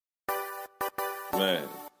Man,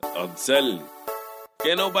 I'm telling you.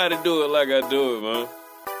 Can't nobody do it like I do it, man.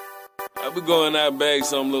 I be going out bag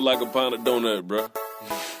something look like a pound of donut, bro.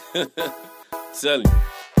 Telling you.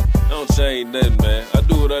 Don't change nothing, man. I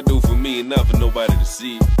do what I do for me and not for nobody to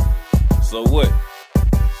see. So what?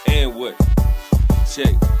 And what?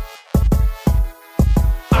 Check.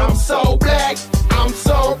 I'm so black, I'm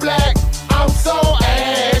so black, I'm so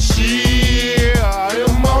ashy.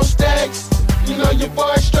 Them on stacks, you know your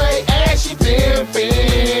boy straight ashy pimpin'.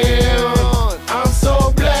 I'm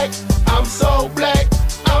so black, I'm so black,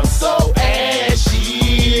 I'm so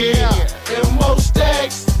ashy. Them on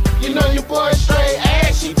stacks, you know your boy straight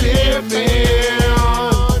ashy pimpin'.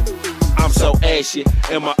 I'm so ashy,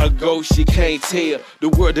 am I a ghost? You can't tell. The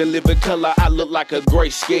world in living color, I look like a gray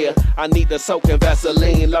scale. I need the soaking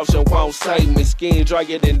Vaseline, lotion won't save me. Skin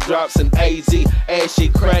drier than drops in AZ, ashy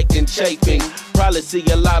cracked and chafing. Probably see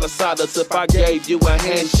a lot of sawdust if I gave you a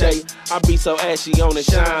handshake. I be so ashy on the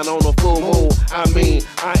shine on a full moon. I mean,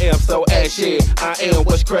 I am so ashy, I am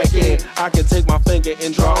what's cracking. I can take my finger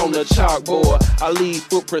and draw on the chalkboard. I leave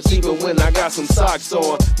footprints even when I got some socks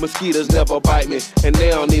on. Mosquitoes never bite me, and they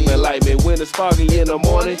don't even like me. When it's foggy in the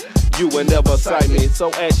morning, you will never sight me.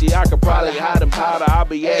 So ashy, I could probably hide in powder. I'll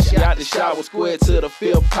be ashy out the shower, square to the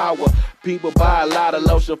fifth power. People buy a lot of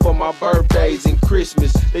lotion for my birthdays and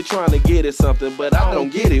Christmas. They trying to get it something, but I don't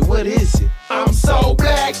get it. What is it? I'm so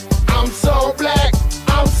black, I'm so black,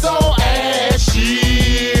 I'm so ashy.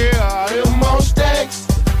 Them on stacks,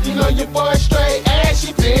 you know your boy straight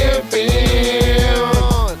ashy pimpin'.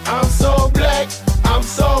 I'm so black, I'm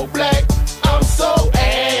so black, I'm so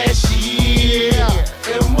ashy.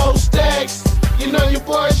 Them on stacks, you know your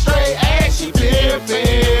boy straight ashy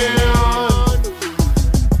pimpin'.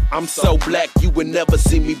 I'm so black, you would never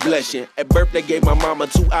see me blushing. At birthday, gave my mama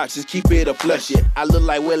 2 options, keep it or flush it. I look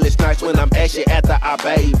like well, it's nice when I'm ashy after I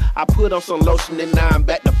bathe. I put on some lotion and now I'm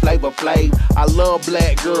back to Flavor Flav. I love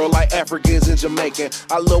black girl like Africans and Jamaican.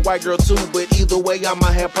 I love white girl too, but either way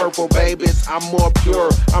I'ma have purple babies. I'm more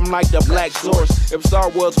pure, I'm like the black source. If Star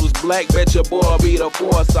Wars was black, bet your boy be the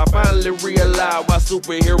force. I finally realized why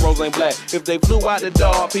superheroes ain't black. If they flew out the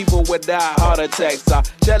door, people would die heart attacks. I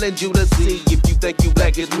challenge you to see if you think you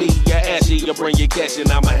black as me. You're ashy, you bring your cash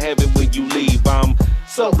and I'ma have it when you leave. I'm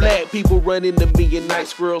so black, people run into me at night,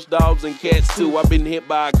 squirrels, dogs, and cats too. I've been hit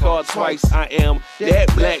by a car twice, I am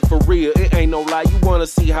that black for real. It ain't no lie, you wanna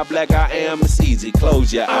see how black I am? It's easy,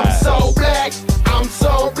 close your eyes. I'm so black, I'm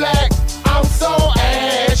so black, I'm so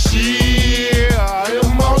ashy.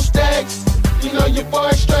 Them on stacks, you know your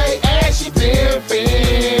boy straight ashy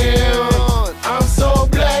pimpin'. I'm so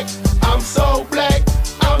black, I'm so black,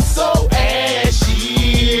 I'm so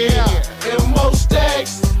ashy. Them on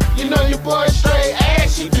stacks, you know your boy straight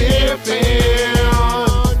ashy pimpin'.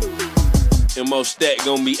 M.O. Stack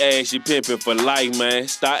gon' be ashy pimpin' for life, man.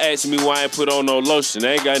 Stop asking me why I ain't put on no lotion.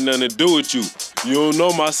 I ain't got nothing to do with you. You don't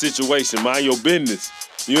know my situation. Mind your business.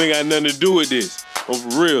 You ain't got nothing to do with this. Oh,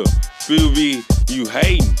 for real. People be, you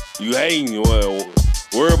hating. You hating. Well,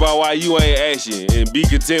 worry about why you ain't ashy and be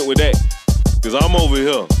content with that. Cause I'm over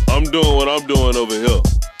here. I'm doing what I'm doing over here.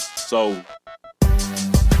 So,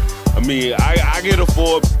 I mean, I can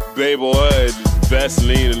afford baby oil and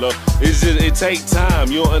Vaseline and love. It's just, it take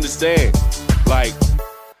time. You don't understand. Like,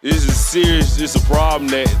 this is serious. It's a problem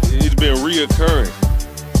that it's been reoccurring.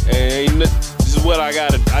 And this is what I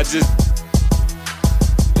gotta,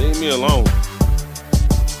 leave me alone.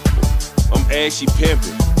 I'm ashy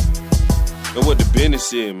pimping. And what the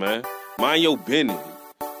business is, man. Mind your business.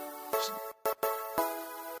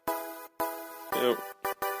 Yeah.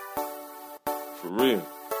 For real.